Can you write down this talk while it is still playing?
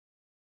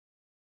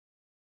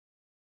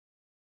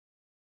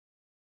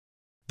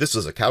This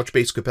is a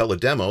Couchbase Capella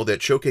demo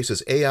that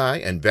showcases AI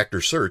and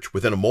vector search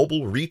within a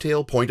mobile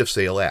retail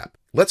point-of-sale app.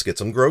 Let's get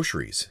some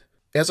groceries.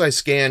 As I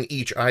scan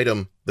each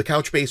item, the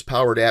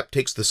Couchbase-powered app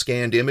takes the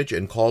scanned image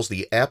and calls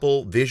the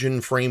Apple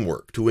Vision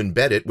framework to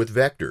embed it with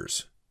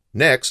vectors.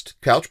 Next,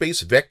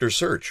 Couchbase Vector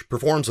Search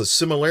performs a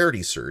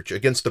similarity search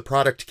against the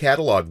product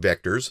catalog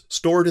vectors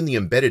stored in the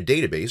embedded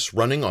database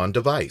running on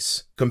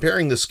device,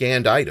 comparing the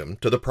scanned item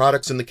to the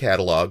products in the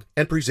catalog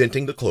and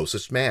presenting the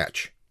closest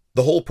match.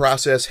 The whole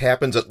process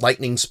happens at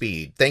lightning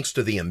speed thanks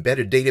to the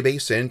embedded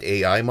database and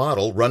AI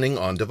model running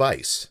on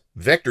device.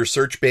 Vector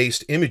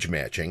search-based image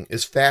matching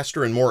is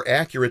faster and more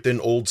accurate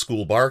than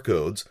old-school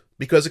barcodes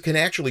because it can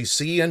actually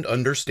see and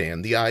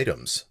understand the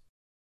items.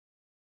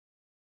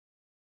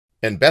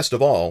 And best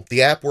of all,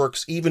 the app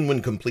works even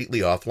when completely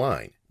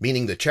offline,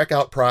 meaning the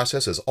checkout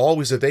process is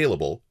always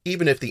available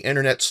even if the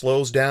internet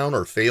slows down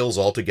or fails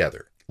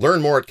altogether.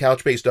 Learn more at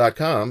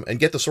Couchbase.com and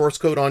get the source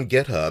code on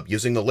GitHub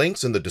using the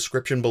links in the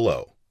description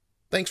below.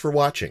 Thanks for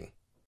watching.